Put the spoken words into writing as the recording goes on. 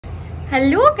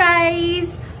Hello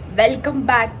guys, welcome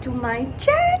back to my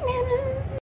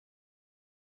channel.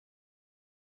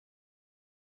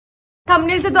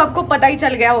 Thumbnail से तो आपको पता ही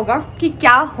चल गया होगा कि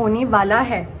क्या होने वाला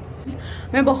है।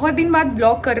 मैं बहुत दिन बाद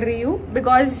ब्लॉग कर रही हूँ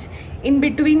बिकॉज इन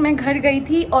बिटवीन मैं घर गई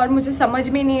थी और मुझे समझ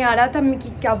में नहीं आ रहा था मैं कि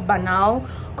क्या बनाऊँ,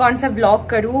 कौन सा ब्लॉग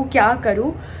करूँ, क्या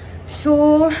करूँ।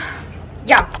 सो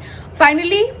या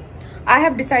फाइनली आई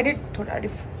हैव डिसाइडेड, थोड़ा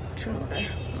डिफरेंट हो रहा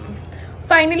है।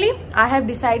 फाइनली आई हैव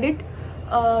डिसाइडेड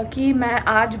कि मैं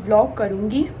आज व्लॉग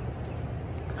करूंगी।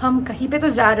 हम कहीं पे तो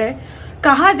जा रहे हैं,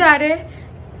 कहाँ जा रहे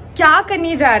हैं, क्या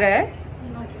करने जा रहे हैं,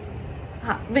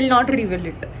 हाँ, will not reveal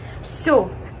it. So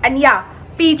and या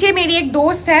पीछे मेरी एक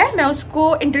दोस्त है, मैं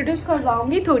उसको इंट्रोड्यूस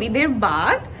करवाऊंगी थोड़ी देर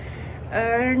बाद।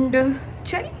 एंड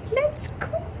चलिए लेट्स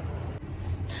गो।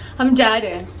 हम जा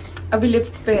रहे हैं, अभी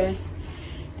लिफ्ट पे है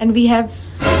and we have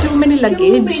too many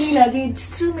luggage.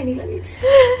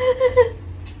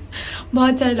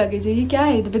 बहुत सारे लगेज है। ये क्या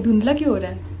है, इधर पे धुंधला क्यों हो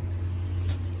रहा है?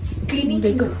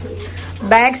 क्लीनिंग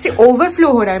बैग से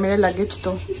ओवरफ्लो हो रहा है मेरा लगेज।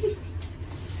 तो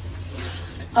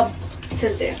अब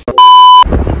चलते हैं।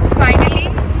 फाइनली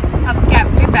हम कैब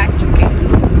में बैठ चुके हैं।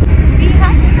 See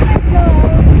hi,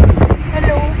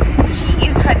 hello. She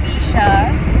is Hadisha.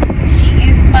 She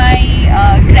is my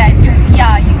graduate,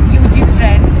 UG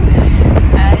friend.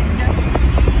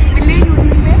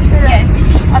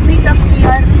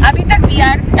 अभी तक we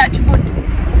are touch wood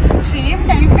same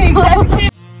time पे एग्जैक्टली।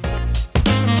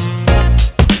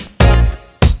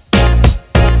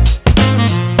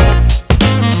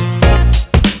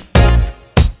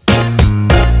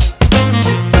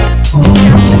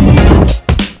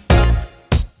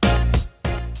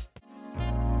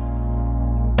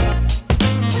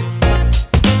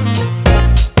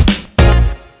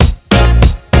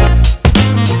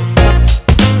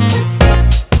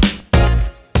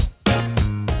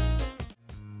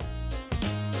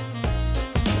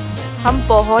 हम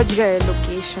पहुंच गए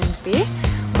लोकेशन पे,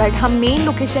 बट हम मेन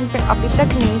लोकेशन पे अभी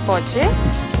तक नहीं पहुंचे।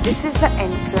 This is the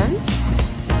entrance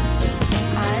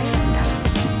and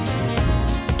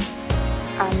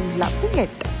I am loving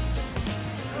it.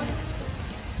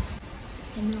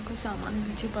 हम लोग का सामान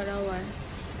पीछे पड़ा हुआ है।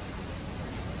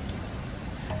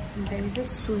 There is a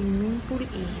swimming pool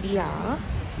area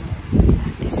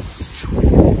that is so.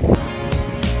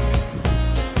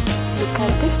 Look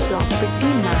at this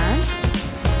property man.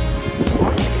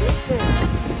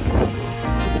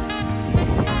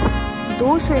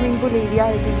 दो स्विमिंग पूल एरिया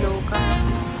है इन लोगों का।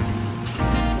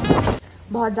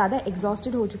 बहुत ज़्यादा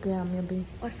एग्जॉस्टेड हो चुके हैं हम अभी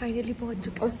और फाइनली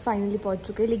पहुंच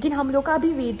चुके हैं। लेकिन हम लोग का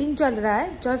अभी वेटिंग चल रहा है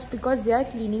just because they are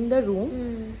cleaning the room.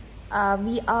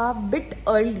 We are bit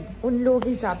early उन लोगों के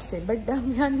हिसाब से, but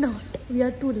we are not, we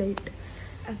are to late.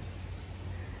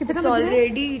 It's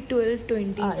already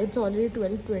 12:20. It's already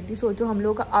 12:20. सोचो हम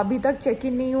लोग का अभी तक चेक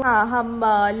इन नहीं हुआ। हम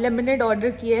लेमनेड ऑर्डर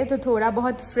किए तो थोड़ा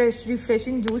बहुत फ्रेश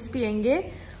रिफ्रेशिंग जूस पियेंगे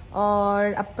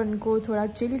और अपन को थोड़ा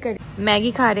चिल कर,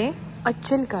 मैगी खा रहे हैं और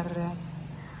चिल कर रहे हैं।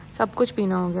 सब कुछ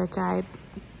पीना हो गया।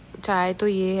 चाय तो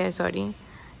ये है, सॉरी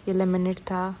ये लेमनेड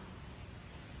था,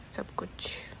 सब कुछ।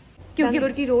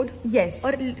 बैंगलोर की रोड, यस,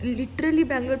 और लिटरली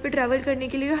बैंगलोर पे ट्रैवल करने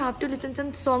के लिए you have to listen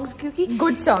some songs, क्योंकि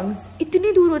गुड सॉन्ग्स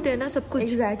इतनी दूर होते हैं ना सब कुछ।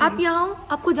 Exactly. आप यहाँ,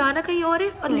 आपको जाना कहीं और है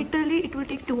और literally it will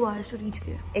take 2 hours to reach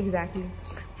there. Exactly.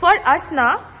 For us ना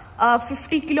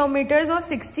 50 किलोमीटर्स और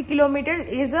 60 kilometre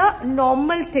is a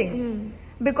normal thing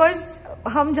because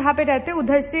हम जहाँ पे रहते हैं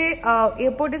उधर से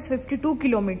airport is 52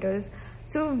 kilometres.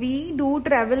 So we do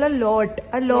travel a lot,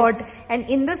 yes. And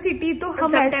in the city तो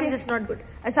हम sometimes it's not good,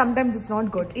 and sometimes it's not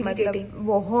good, irritating, मतलब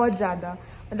बहुत ज्यादा।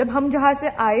 मतलब हम जहाँ से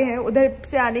आए हैं उधर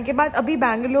से आने के बाद अभी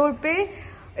बैंगलोर पे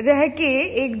रह के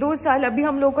 1-2 साल अभी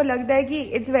हम लोग को लगता है कि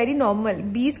इट्स वेरी नॉर्मल।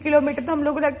 20 किलोमीटर तो हम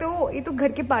लोग को लगता है वो ये तो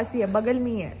घर के पास ही है, बगल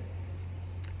में ही है।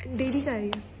 डेली का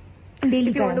है,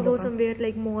 डेली का। If you want to go somewhere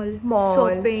like mall,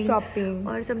 shopping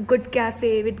or some good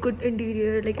cafe with good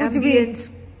interior like ambience,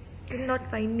 you will not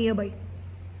find nearby.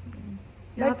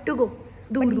 You have to go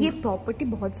दूर। ये प्रॉपर्टी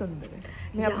बहुत सुंदर है,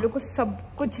 मैं आप लोग को सब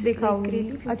कुछ दिखाऊंगी।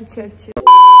 अच्छे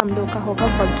हम लोग का होगा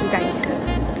बग्गी राइड।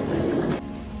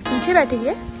 पीछे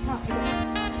बैठेंगे,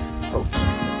 ओके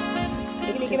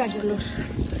लेके बैठो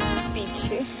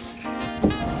पीछे।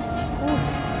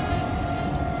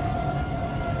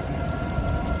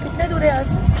 कितने दूर है यहाँ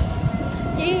से?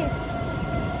 ये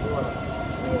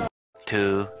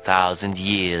 2000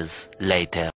 years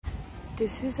later.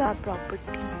 This is our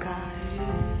property, guys.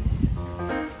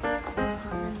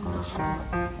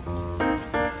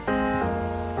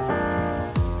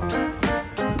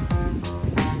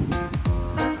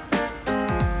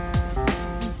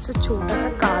 So छोटा सा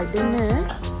गार्डन है,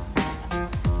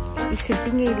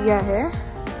 सिटिंग एरिया है।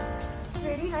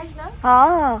 Very nice ना?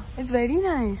 हाँ, इट्स वेरी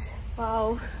नाइस।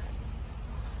 वाओ,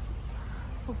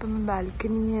 ऊपर में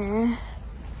बालकनी है।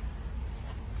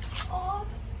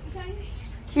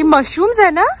 ये मशरूम्स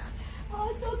है ना?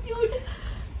 So cute.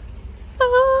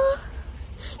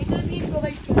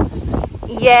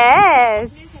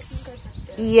 Yes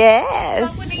yes.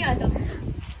 आपको नहीं आता?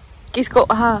 किसको?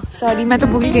 हाँ सॉरी, मैं तो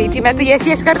भूल गई थी। मैं तो यस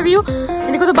यस कर रही हूँ,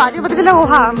 मेरे को तो बाद में पता चला। वो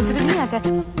हाँ, मुझे तो नहीं आता।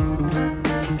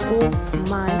 Oh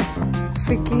my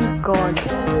fricking God,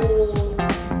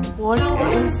 what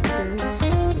is this?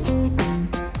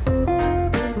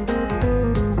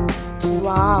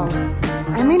 Wow,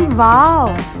 I mean wow.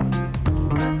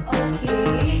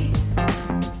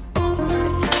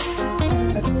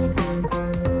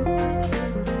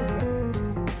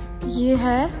 ये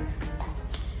है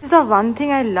the one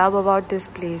thing I love about this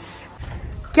place.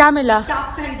 क्या मिला?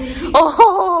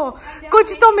 ओह,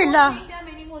 कुछ तो मिला।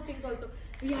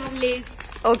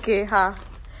 ओके, हाँ।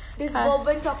 This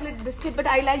bourbon chocolate biscuit, but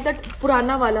I like that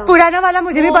पुराना वाला। पुराना वाला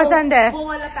मुझे भी पसंद है। वो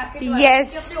वाला पैकेट वाला। Yes.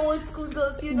 अपने old school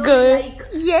girls, you know, Girl. like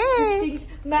Yeah. these things.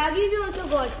 Maggie भी also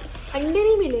got. अंडे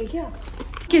नहीं मिले क्या?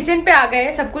 किचन पे आ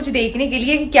गए सब कुछ देखने के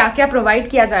लिए कि क्या क्या प्रोवाइड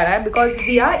किया जा रहा है, because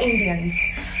we are Indians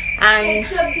and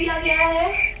दिया गया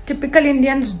है। Typical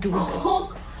Indians do.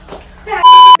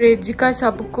 फ्रिज का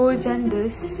सब कुछ एंड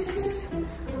दिस,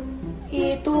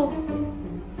 ये तो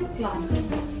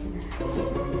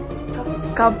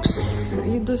कप्स,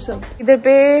 ये दो सब। इधर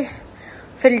पे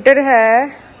फिल्टर है,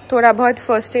 थोड़ा बहुत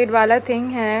फर्स्ट एड वाला थिंग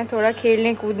है, थोड़ा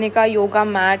खेलने कूदने का, योगा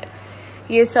मैट,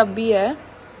 ये सब भी है।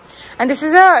 And this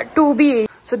is a 2B,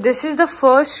 so this is the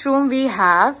first room we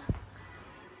have.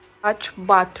 आज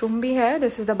बाथरूम भी है,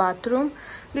 this is the bathroom,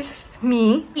 this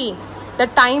me. The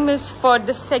time is for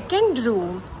the second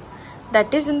room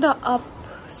that is in the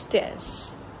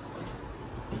upstairs.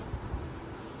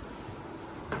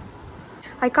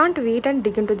 I can't wait and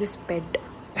dig into this bed.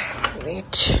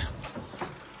 Wait.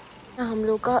 हम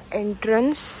लोग का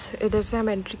entrance, इधर से हम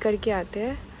entry करके आते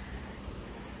हैं।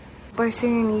 ऊपर से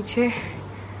नीचे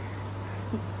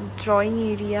ड्राइंग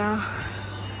एरिया,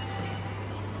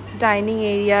 डाइनिंग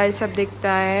एरिया, ये सब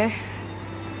दिखता है।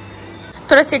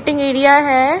 थोड़ा सिटिंग एरिया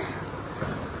है,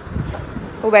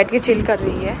 वो बैठ के चिल कर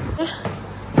रही है।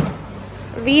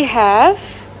 We have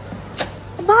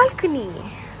a balcony.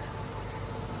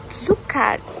 Look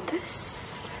at this.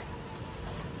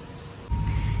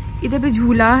 इधर पे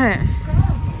झूला है।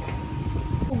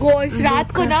 गोश,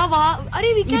 रात को ना वहाँ, अरे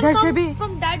इधर से भी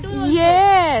from that door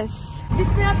यस,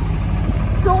 जिसमें आप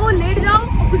सो लेट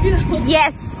जाओ, कुछ भी ना हो।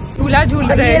 यस, झूला झूल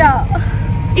रहे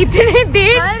हैं। इतने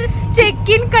देर चेक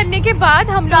इन करने के बाद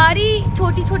हम सारी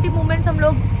छोटी छोटी मोमेंट्स हम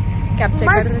लोग कैप्चर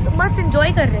कर रहे हैं, मस्त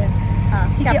एंजॉय कर रहे हैं। हाँ,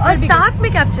 ठीक है, और साथ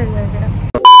में कैप्चर कर रहे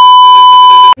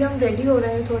हैं। हम रेडी हो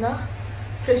रहे हैं, थोड़ा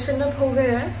फ्रेशन अप हो गए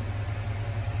हैं,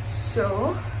 सो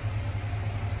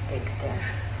देखते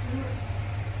हैं।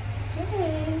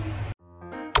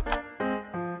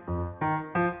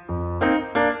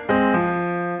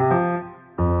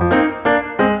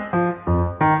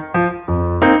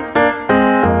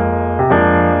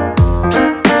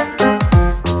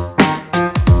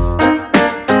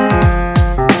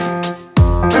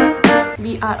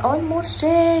 We are almost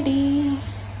ready.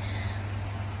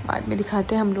 बाद में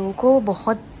दिखाते हैं हम लोगों को।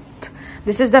 बहुत,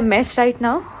 this is the mess right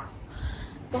now.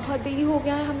 बहुत देरी हो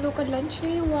गया है, हम लोग का लंच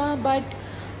नहीं हुआ, बट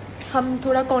हम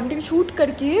थोड़ा कंटेंट शूट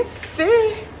करके फिर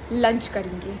लंच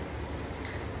करेंगे।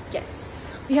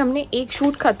 यस, अभी हमने एक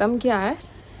शूट ख़त्म किया है,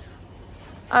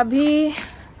 अभी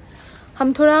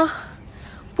हम थोड़ा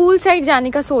पूल साइड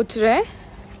जाने का सोच रहे हैं।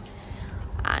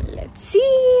 एंड लेट्स सी,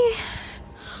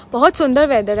 बहुत सुंदर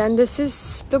weather and this is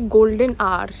the golden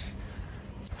hour.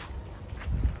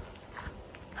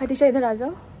 हतीशा इधर आ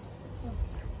जाओ,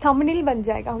 थंबनेल बन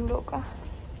जाएगा हम लोग का।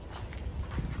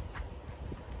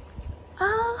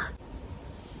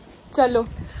 चलो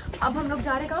अब हम लोग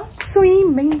जा रहे कहाँ?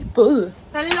 Swimming pool.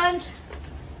 पहले लंच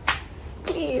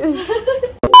प्लीज।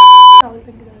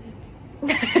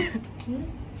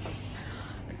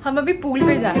 हम अभी पूल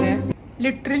पे जा रहे हैं।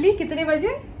 लिटरली कितने बजे?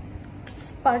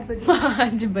 5 बजे।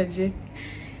 5 बजे।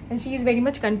 And she is very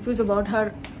much confuse about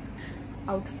her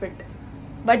outfit,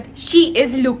 but she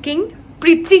is looking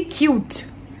pretty cute.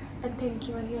 Thank you,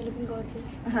 you are looking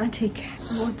gorgeous. हाँ ठीक है,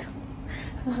 वो तो।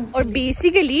 और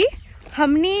बेसिकली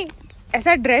हमने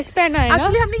ऐसा ड्रेस पहना है ना,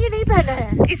 एक्चुअली हमने ये नहीं पहना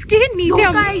है, इसके नीचे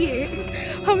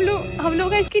हम लोग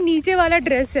का इसके नीचे वाला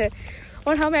ड्रेस है,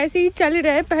 और हम ऐसे ही चल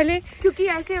रहे हैं पहले, क्योंकि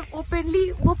ऐसे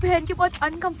ओपनली वो पहन के बहुत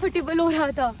अनकंफर्टेबल हो रहा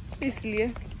था, इसलिए।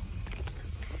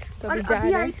 तो और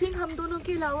अभी आई थिंक हम दोनों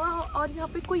के अलावा और यहाँ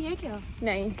पे कोई है क्या?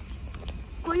 नहीं,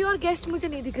 कोई और गेस्ट मुझे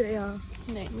नहीं दिख रहे यहाँ।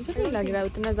 नहीं, मुझे नहीं लग रहा है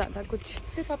उतना ज्यादा कुछ,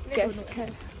 सिर्फ अपने गेस्ट है।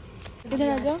 इधर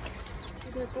आ जाओ।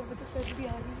 इधर तो मुझे सर्दी भी आ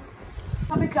रही है।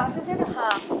 वहाँ पे क्लासेस है ना।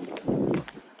 हाँ,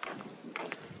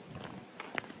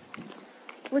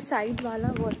 वो साइड वाला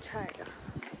वो अच्छा आएगा।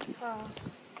 हाँ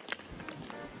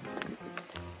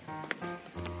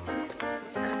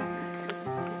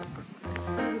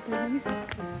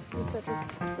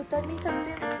उतर नहीं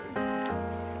सकते,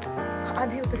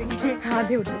 आधे उतरेंगे।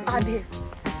 आधे उतरेंगे। आधे।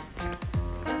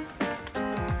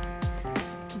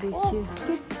 देखिए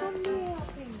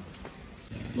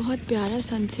बहुत प्यारा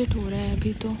सनसेट हो रहा है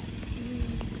अभी तो।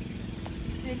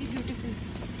 Really beautiful.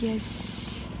 Yes.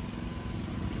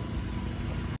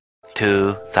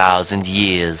 2000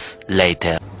 years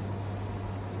later.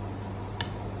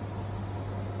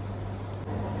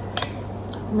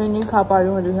 मैं नहीं खा पा रही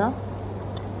हूँ अभी। हाँ,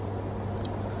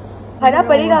 खाना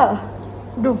पड़ेगा।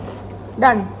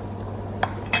 डन।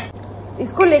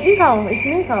 इसको लेके खाओ,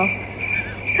 इसमें खाओ।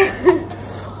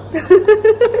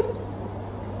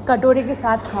 कटोरे के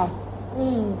साथ खाओ।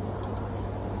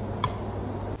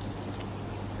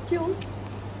 क्यों?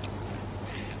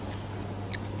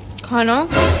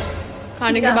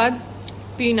 खाने के बाद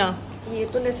पीना, ये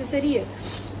तो नेसेसरी है,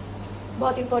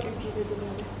 बहुत इंपॉर्टेंट चीज़ है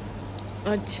दुनिया में।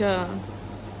 अच्छा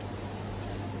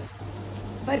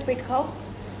भरपेट खाओ।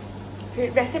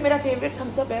 फिर वैसे मेरा फेवरेट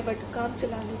थम्स अप है, बट काम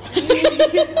चलाने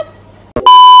के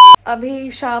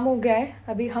अभी शाम हो गया है।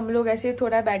 अभी हम लोग ऐसे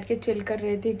थोड़ा बैठ के चिल कर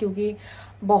रहे थे क्योंकि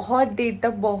बहुत देर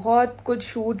तक बहुत कुछ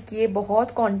शूट किए,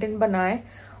 बहुत कंटेंट बनाए।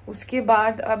 उसके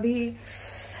बाद अभी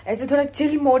ऐसे थोड़ा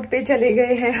चिल मोड पे चले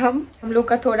गए हैं हम लोग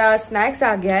का थोड़ा स्नैक्स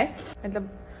आ गया है। मतलब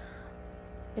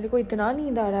मेरे को इतना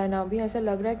नींद आ रहा है ना, अभी ऐसा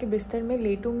लग रहा है कि बिस्तर में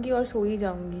लेटूंगी और सो ही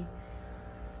जाऊंगी,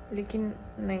 लेकिन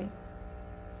नहीं।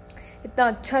 इतना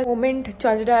अच्छा मोमेंट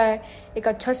चल रहा है, एक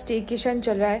अच्छा स्टेकेशन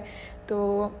चल रहा है,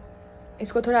 तो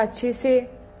इसको थोड़ा अच्छे से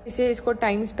इसको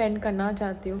टाइम स्पेंड करना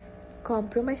चाहती हूँ।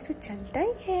 कॉम्प्रोमाइज तो चलता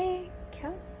ही है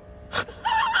क्या।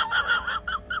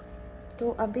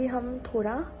 तो अभी हम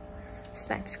थोड़ा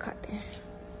स्नैक्स खाते हैं,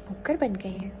 भूखर बन गए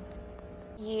हैं।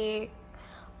 ये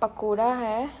पकोड़ा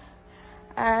है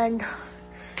एंड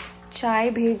चाय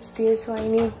भेज दिए, सो आई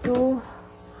नीड टू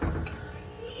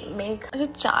मेक। अच्छा,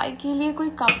 चाय के लिए कोई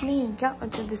कप नहीं है क्या?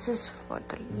 अच्छा, this is for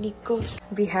the liquor.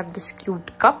 We have this cute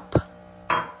cup.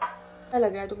 क्या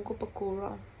लग रहा है तुमको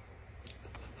पकोड़ा?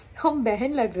 हम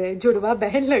बहन लग रहे हैं, जुड़वा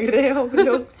बहन लग रहे हैं हम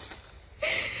लोग।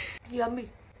 यम्मी।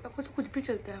 आपको तो कुछ भी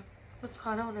चलता है, बस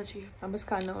खाना होना चाहिए। हाँ, बस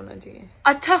खाना होना चाहिए,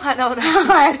 अच्छा खाना होना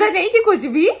चाहिए। ऐसा नहीं कि कुछ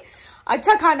भी,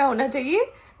 अच्छा खाना होना चाहिए।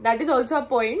 That is also a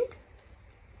point.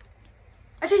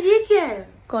 अच्छा ये क्या है?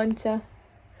 कौन सा?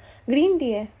 ग्रीन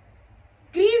टी है।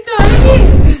 ग्रीन तो है,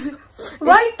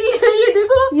 व्हाइट टी है। ये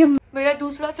देखो, ये मेरा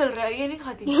दूसरा चल रहा है, ये नहीं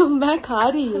खाती। मैं खा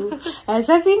रही हूँ,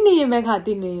 ऐसा सीन नहीं है मैं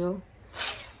खाती नहीं हूँ,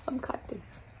 हम खाते।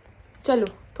 चलो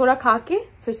थोड़ा खा के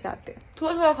फिर से आते हैं।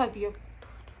 थोड़ा थोड़ा खाती है?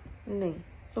 नहीं,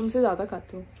 तुमसे ज्यादा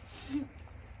खाती हूँ।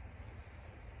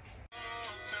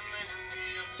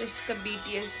 This is the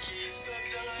BTS.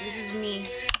 This is me.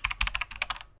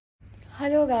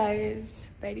 Hello guys,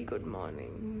 very good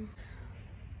morning.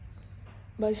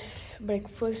 बस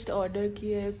ब्रेकफास्ट ऑर्डर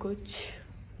किए है कुछ,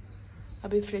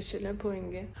 अभी फ्रेशन अप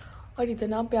होएंगे। और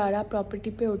इतना प्यारा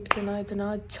प्रॉपर्टी पे उठ के ना,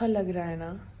 इतना अच्छा लग रहा है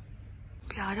ना,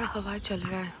 प्यारा हवा चल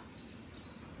रहा है।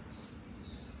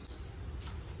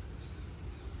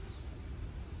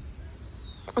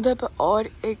 उधर पर और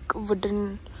एक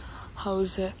वुडन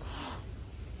हाउस है।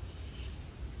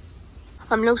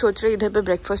 हम लोग सोच रहे इधर पे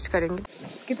ब्रेकफास्ट करेंगे।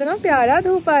 कितना प्यारा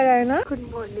धूप आ रहा है ना। Good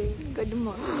morning. Good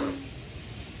morning.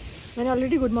 मैंने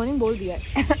ऑलरेडी गुड मॉर्निंग बोल दिया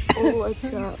है। ओह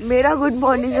अच्छा, मेरा गुड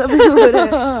मॉर्निंग अभी हो रहा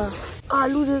है।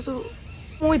 आलू जैसा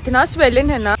मुँह इतना स्वेलन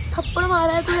है ना, थप्पड़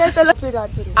मारा है कोई ऐसा लग। फिर रात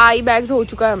में आई बैग्स हो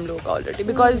चुका है हम लोग का ऑलरेडी,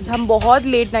 बिकॉज हम बहुत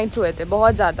लेट नाइट सोए थे,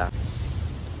 बहुत ज्यादा।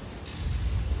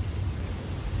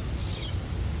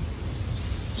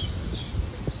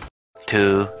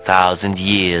 $2,000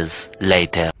 years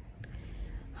later.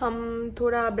 हम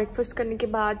थोड़ा ब्रेकफास्ट करने के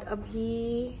बाद अभी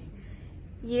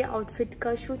ये आउटफिट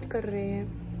का शूट कर रहे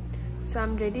हैं। सो I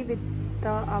am ready with the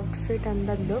outfit and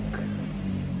the look.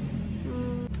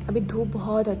 अभी धूप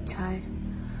बहुत अच्छा है,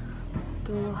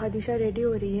 तो हदीशा रेडी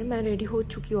हो रही है। मैं रेडी हो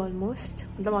चुकी हूँ ऑलमोस्ट,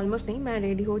 मतलब ऑलमोस्ट नहीं, मैं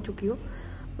रेडी हो चुकी हूँ।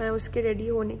 मैं उसके रेडी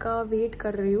होने का वेट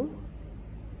कर रही हूँ।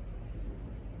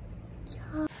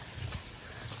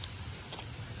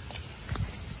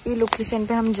 ये लोकेशन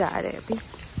पे हम जा रहे हैं अभी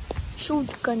शूट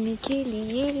करने के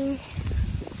लिए।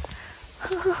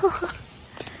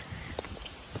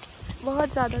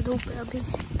 बहुत ज़्यादा धूप है अभी।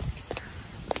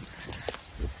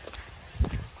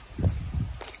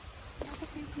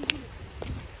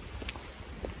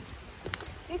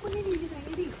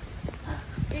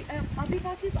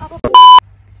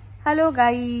 हेलो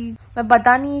गाइस, मैं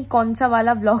पता नहीं कौन सा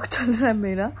वाला व्लॉग चल रहा है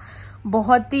मेरा,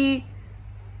 बहुत ही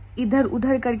इधर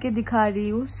उधर करके दिखा रही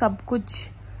हूँ, सब कुछ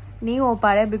नहीं हो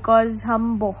पा रहा है बिकॉज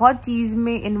हम बहुत चीज़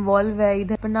में इन्वॉल्व है।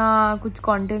 इधर अपना कुछ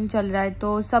कंटेंट चल रहा है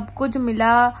तो सब कुछ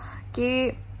मिला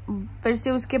के फिर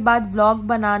से उसके बाद व्लॉग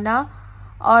बनाना।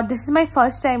 और this is my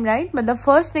first time, right? मतलब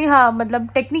फर्स्ट नहीं, हाँ मतलब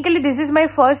technically this is my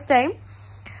first time.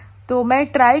 तो मैं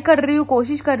ट्राई कर रही हूँ,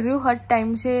 कोशिश कर रही हूँ हर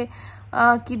टाइम से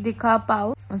कि दिखा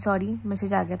पाओ। सॉरी,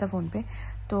 मैसेज आ गया था फ़ोन पे।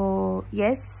 तो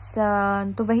यस,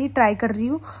 तो वही ट्राई कर रही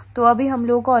हूँ। तो अभी हम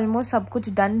लोगों का ऑलमोस्ट सब कुछ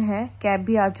डन है, कैब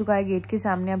भी आ चुका है गेट के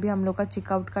सामने। अभी हम लोग का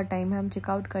चेकआउट का टाइम है, हम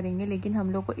चेकआउट करेंगे। लेकिन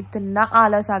हम लोग को इतना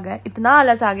आलस आ गया, इतना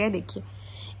आलस आ गया, देखिए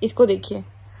इसको देखिए।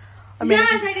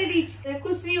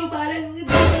 कुछ नहीं हो पा रहा है।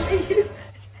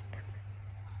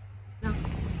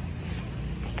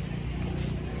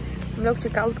 हम लोग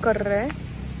चेकआउट कर रहे हैं।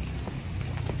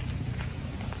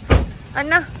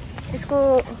 अन्ना इसको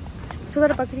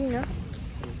सुगर पकड़ी ना।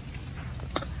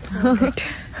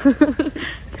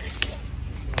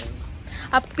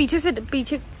 आप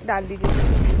पीछे डाल दीजिए।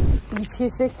 पीछे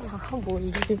से क्या बोल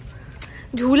रही हूँ?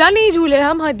 झूला नहीं झूले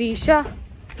हम हदीशा।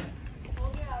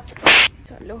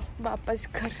 चलो वापस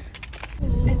घर।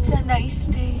 It's a nice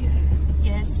day here.